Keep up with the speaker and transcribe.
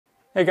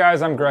Hey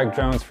guys, I'm Greg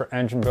Jones for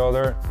Engine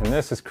Builder, and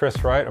this is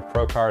Chris Wright of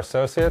Procar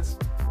Associates.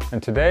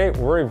 And today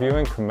we're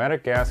reviewing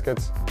Cometic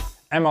Gaskets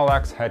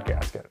MLX head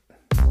gasket.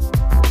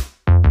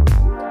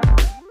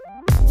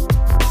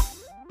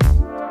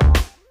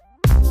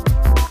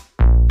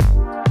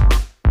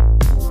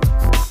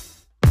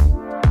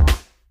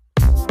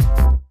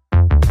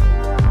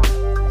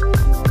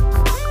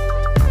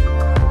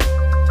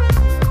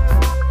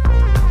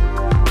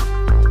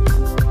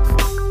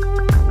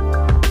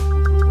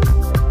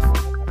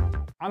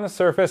 On the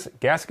surface,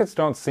 gaskets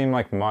don't seem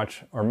like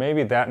much or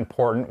maybe that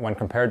important when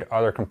compared to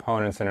other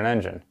components in an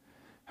engine.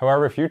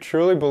 However, if you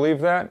truly believe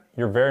that,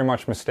 you're very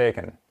much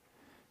mistaken.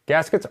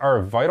 Gaskets are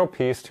a vital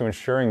piece to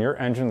ensuring your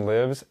engine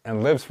lives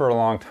and lives for a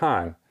long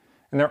time,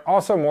 and they're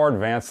also more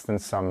advanced than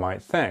some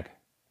might think.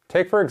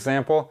 Take for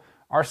example,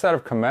 our set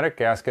of Cometic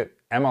Gasket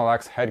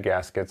MLX head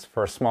gaskets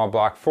for a small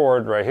block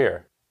Ford right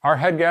here. Our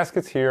head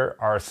gaskets here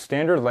are a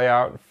standard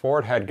layout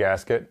Ford head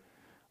gasket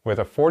with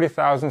a 40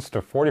 thousandths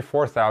to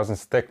 44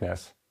 thousandths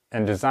thickness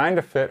and designed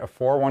to fit a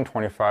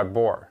 4/125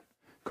 bore.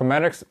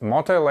 Cometic's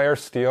multi-layer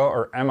steel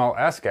or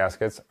MLS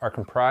gaskets are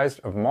comprised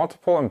of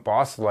multiple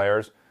embossed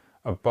layers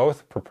of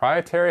both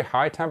proprietary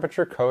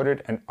high-temperature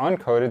coated and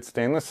uncoated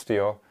stainless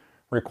steel,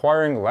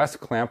 requiring less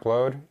clamp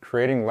load,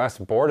 creating less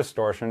bore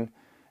distortion,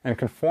 and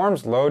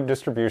conforms load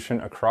distribution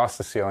across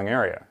the sealing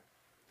area.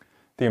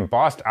 The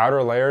embossed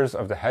outer layers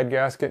of the head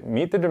gasket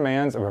meet the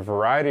demands of a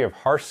variety of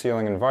harsh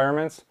sealing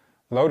environments,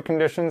 load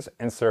conditions,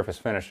 and surface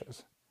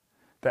finishes.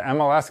 The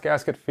MLS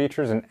gasket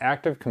features an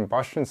active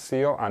combustion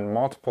seal on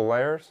multiple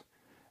layers,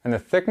 and the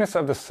thickness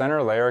of the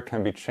center layer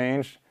can be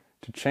changed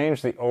to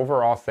change the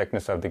overall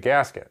thickness of the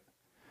gasket.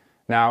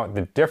 Now,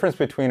 the difference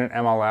between an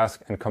MLS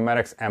and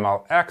Cometic's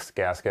MLX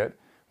gasket,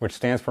 which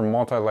stands for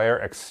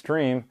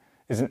Multi-Layer-Xtreme,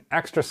 is an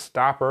extra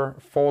stopper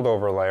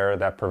fold-over layer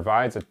that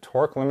provides a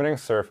torque-limiting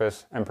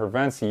surface and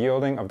prevents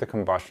yielding of the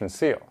combustion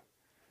seal.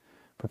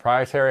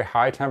 Proprietary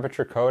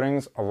high-temperature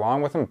coatings,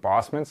 along with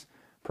embossments,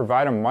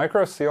 provide a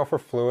micro seal for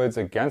fluids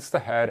against the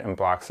head and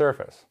block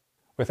surface.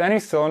 With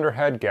any cylinder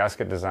head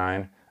gasket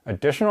design,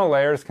 additional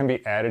layers can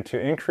be added to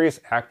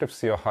increase active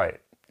seal height.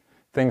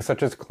 Things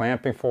such as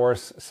clamping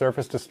force,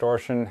 surface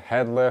distortion,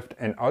 head lift,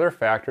 and other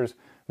factors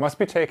must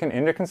be taken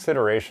into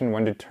consideration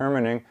when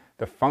determining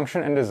the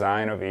function and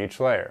design of each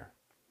layer.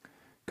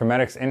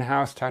 Cometic's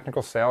in-house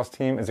technical sales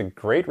team is a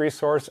great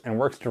resource and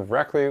works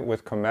directly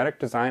with Cometic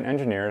design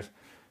engineers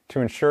to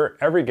ensure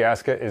every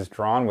gasket is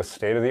drawn with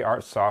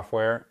state-of-the-art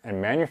software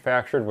and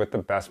manufactured with the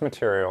best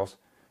materials,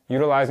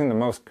 utilizing the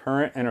most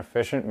current and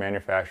efficient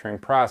manufacturing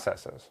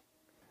processes.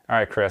 All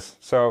right, Chris,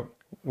 so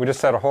we just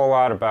said a whole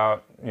lot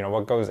about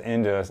what goes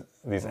into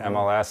these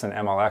MLS and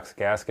MLX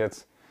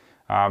gaskets.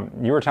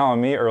 You were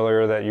telling me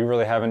earlier that you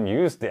really haven't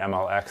used the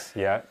MLX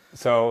yet,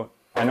 so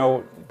I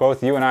know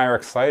both you and I are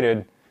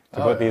excited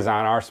to put these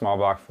on our small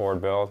block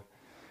Ford build.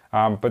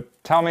 But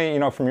tell me,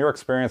 from your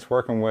experience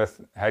working with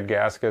head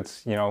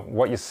gaskets,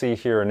 what you see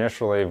here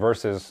initially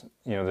versus,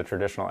 the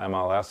traditional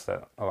MLS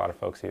that a lot of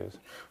folks use.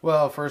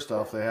 Well, first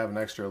off, they have an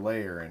extra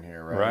layer in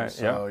here, right? Right,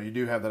 so you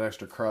do have that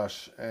extra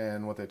crush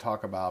and what they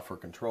talk about for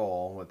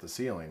control with the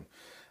sealing.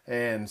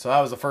 And so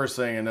that was the first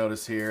thing I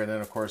noticed here. And then,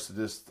 of course,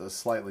 just a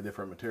slightly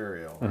different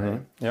material,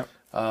 right? Yep.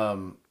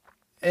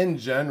 In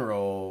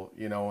general,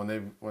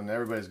 when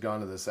everybody's gone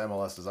to this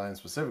MLS design,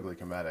 specifically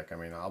Cometic, I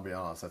mean, I'll be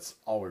honest, that's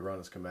all we run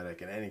is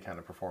Cometic, and any kind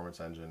of performance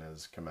engine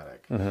is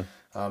Cometic.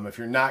 If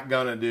you're not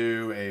gonna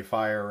do a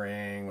fire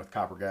ring with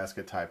copper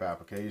gasket type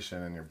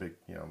application and your big,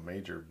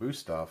 major boost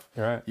stuff,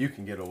 right, you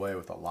can get away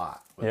with a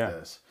lot with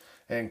this.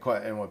 And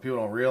what people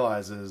don't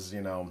realize is,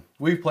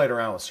 we've played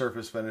around with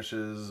surface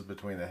finishes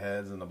between the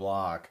heads and the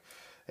block.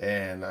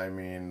 And I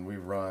mean,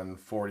 we've run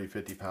 40,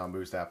 50 pound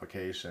boost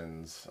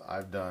applications.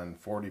 I've done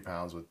 40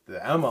 pounds with the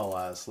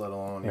MLS, let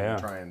alone even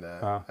trying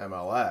the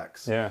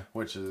MLX,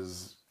 which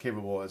is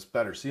capable, it's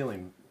better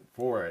sealing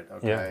for it,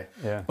 okay?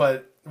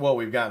 But what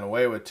we've gotten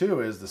away with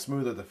too is the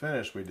smoother the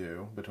finish we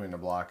do between the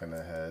block and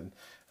the head,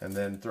 and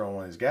then throwing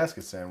one of these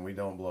gaskets in, we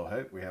haven't blown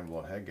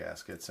head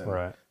gaskets.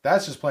 And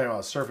that's just playing around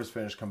with surface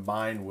finish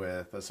combined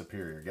with a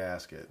superior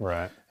gasket.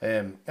 Right.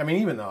 And I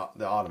mean, even the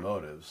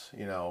automotives,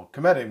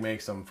 Cometic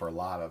makes them for a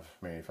lot of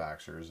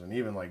manufacturers. And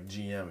even like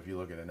GM, if you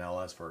look at an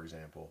LS, for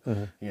example,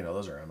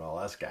 those are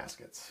MLS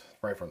gaskets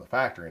right from the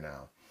factory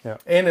now.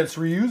 And it's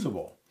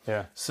reusable.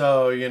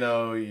 So,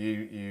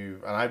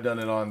 and I've done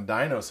it on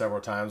dyno several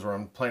times where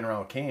I'm playing around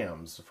with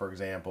cams, for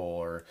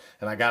example,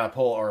 and I got to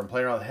pull, or I'm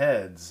playing around with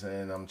heads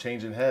and I'm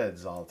changing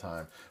heads all the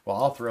time. Well,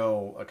 I'll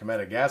throw a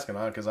Cometic gasket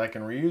on because I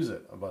can reuse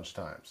it a bunch of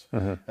times.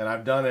 And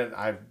I've done it,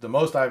 the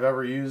most I've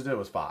ever used it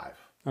was 5.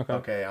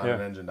 Okay, on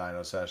an engine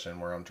dyno session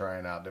where I'm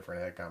trying out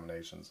different head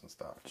combinations and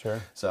stuff.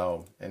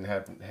 So, and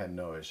had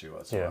no issue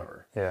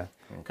whatsoever. Okay,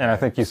 and I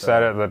think you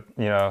said it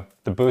that,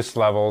 the boost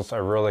levels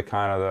are really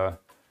kind of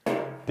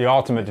the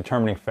ultimate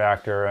determining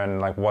factor and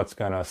like what's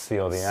going to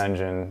seal the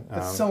engine.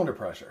 It's cylinder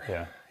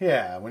pressure.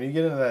 Yeah, when you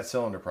get into that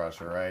cylinder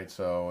pressure, right?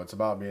 So it's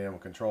about being able to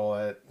control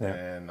it,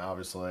 and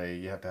obviously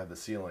you have to have the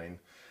sealing.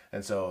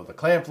 And so the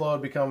clamp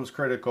load becomes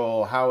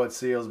critical, how it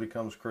seals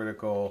becomes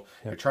critical.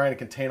 You're trying to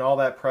contain all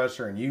that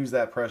pressure and use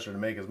that pressure to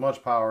make as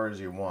much power as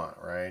you want,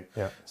 right?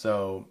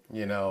 So,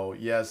 you know,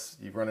 yes,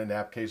 you run into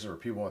applications where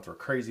people want to throw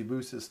crazy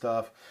boosted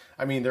stuff.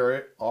 I mean,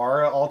 there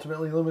are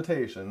ultimately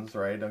limitations,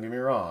 right? Don't get me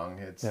wrong.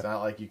 It's not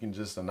like you can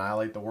just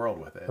annihilate the world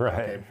with it.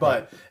 Right. Okay?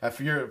 But if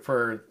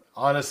you're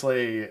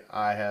honestly,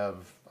 I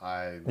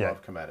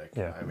love Cometic.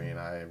 I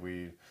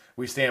mean,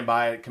 we stand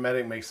by it.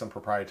 Cometic makes some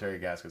proprietary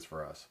gaskets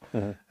for us,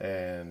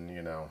 and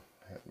you know,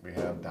 we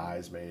have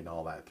dies made and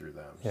all that through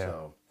them.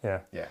 So yeah.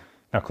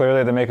 Now,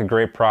 clearly, they make a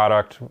great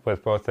product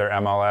with both their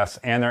MLS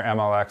and their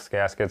MLX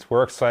gaskets.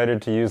 We're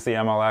excited to use the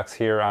MLX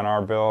here on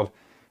our build,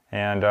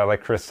 and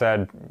like Chris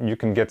said, you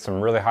can get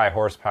some really high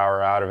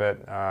horsepower out of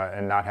it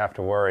and not have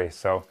to worry.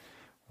 So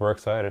we're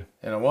excited.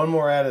 And one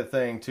more added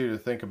thing too to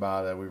think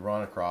about that we've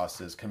run across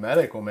is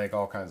Cometic will make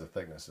all kinds of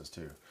thicknesses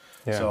too.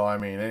 So I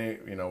mean,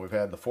 we've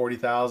had the 40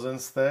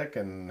 thousandths thick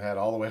and had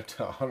all the way up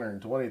to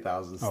 120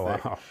 thousandths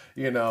thick. Wow.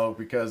 You know,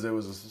 because it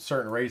was a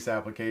certain race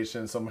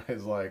application.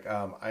 Somebody's like,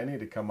 I need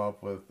to come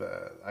up with,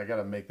 I got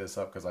to make this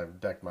up because I've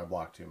decked my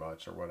block too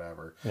much or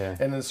whatever.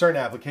 And in certain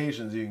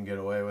applications, you can get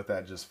away with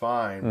that just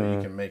fine, but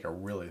you can make a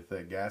really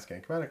thick gasket,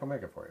 and Cometic will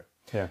make it for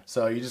you.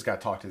 So you just got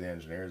to talk to the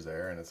engineers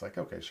there, and it's like,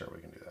 okay, sure,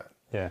 we can do that.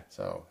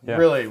 So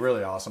really,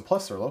 really awesome.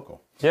 Plus, they're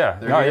local. They're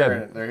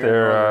here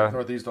in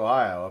Northeast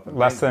Ohio, up in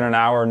less than an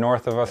hour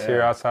north of us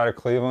here outside of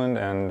Cleveland,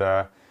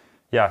 and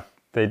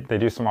they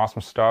do some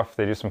awesome stuff.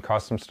 They do some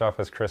custom stuff,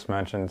 as Chris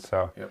mentioned.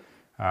 So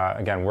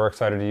again, we're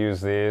excited to use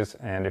these.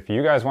 And if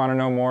you guys want to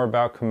know more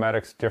about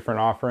Cometic's different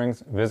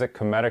offerings, visit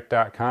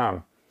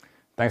cometic.com.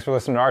 Thanks for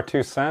listening to our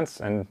 2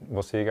 cents, and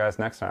we'll see you guys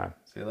next time.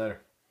 See you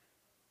later.